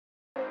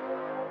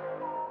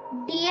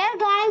Dear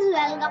guys,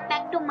 welcome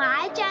back to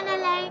my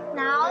channel and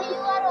now you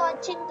are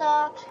watching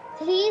the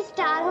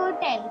 3-star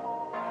hotel.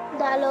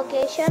 The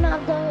location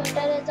of the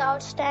hotel is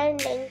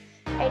outstanding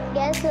and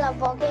guests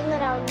love walking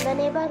around the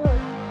neighborhood.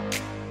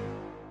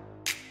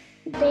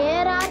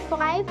 There are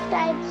 5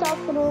 types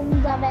of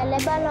rooms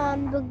available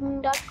on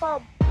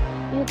booking.com.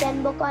 You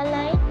can book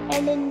online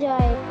and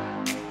enjoy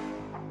it.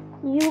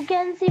 You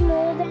can see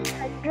more than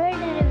 100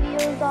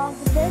 reviews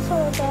of this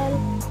hotel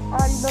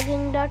on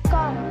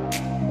booking.com.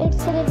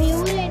 Its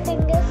review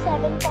rating is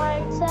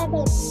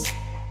 7.7,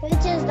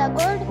 which is the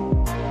good.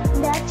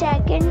 The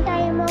check-in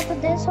time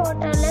of this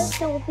hotel is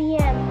 2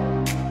 p.m.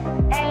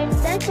 and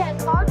the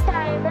check-out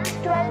time is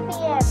 12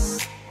 p.m.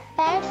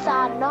 Pets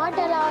are not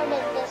allowed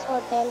in this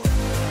hotel.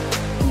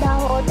 The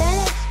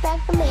hotel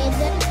expects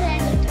major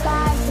credit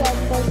cards and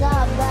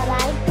reserves the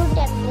right to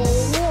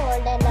temporarily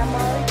hold an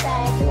amount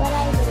prior to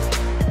arrival.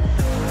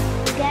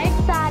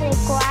 Guests are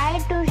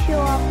required to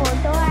show a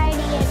photo ID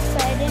and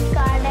credit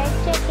card at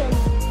check-in.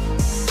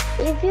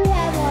 If you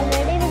have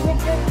already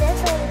visited this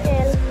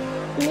hotel,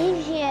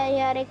 please share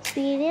your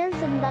experience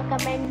in the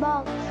comment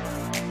box.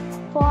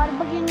 For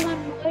booking or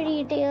more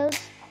details,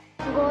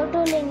 go to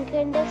link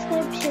in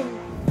description.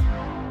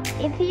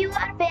 If you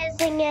are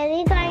facing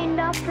any kind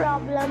of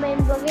problem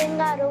in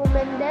booking a room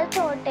in this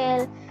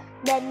hotel,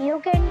 then you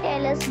can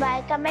tell us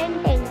by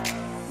commenting.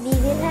 We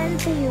will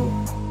help you.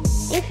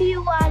 If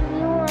you are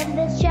new on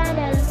this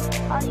channel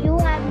or you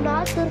have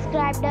not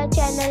subscribed our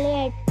channel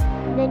yet,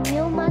 then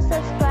you must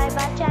subscribe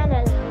our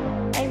channel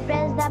and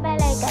press the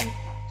bell icon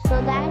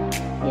so that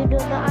you do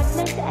not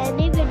miss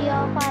any video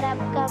of our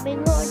upcoming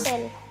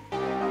hotel.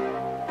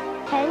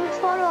 Thanks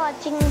for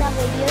watching the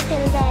video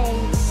till the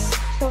end.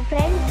 So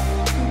friends,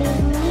 we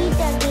meet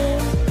again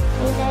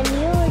in a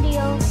new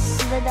video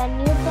with a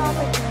new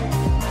property.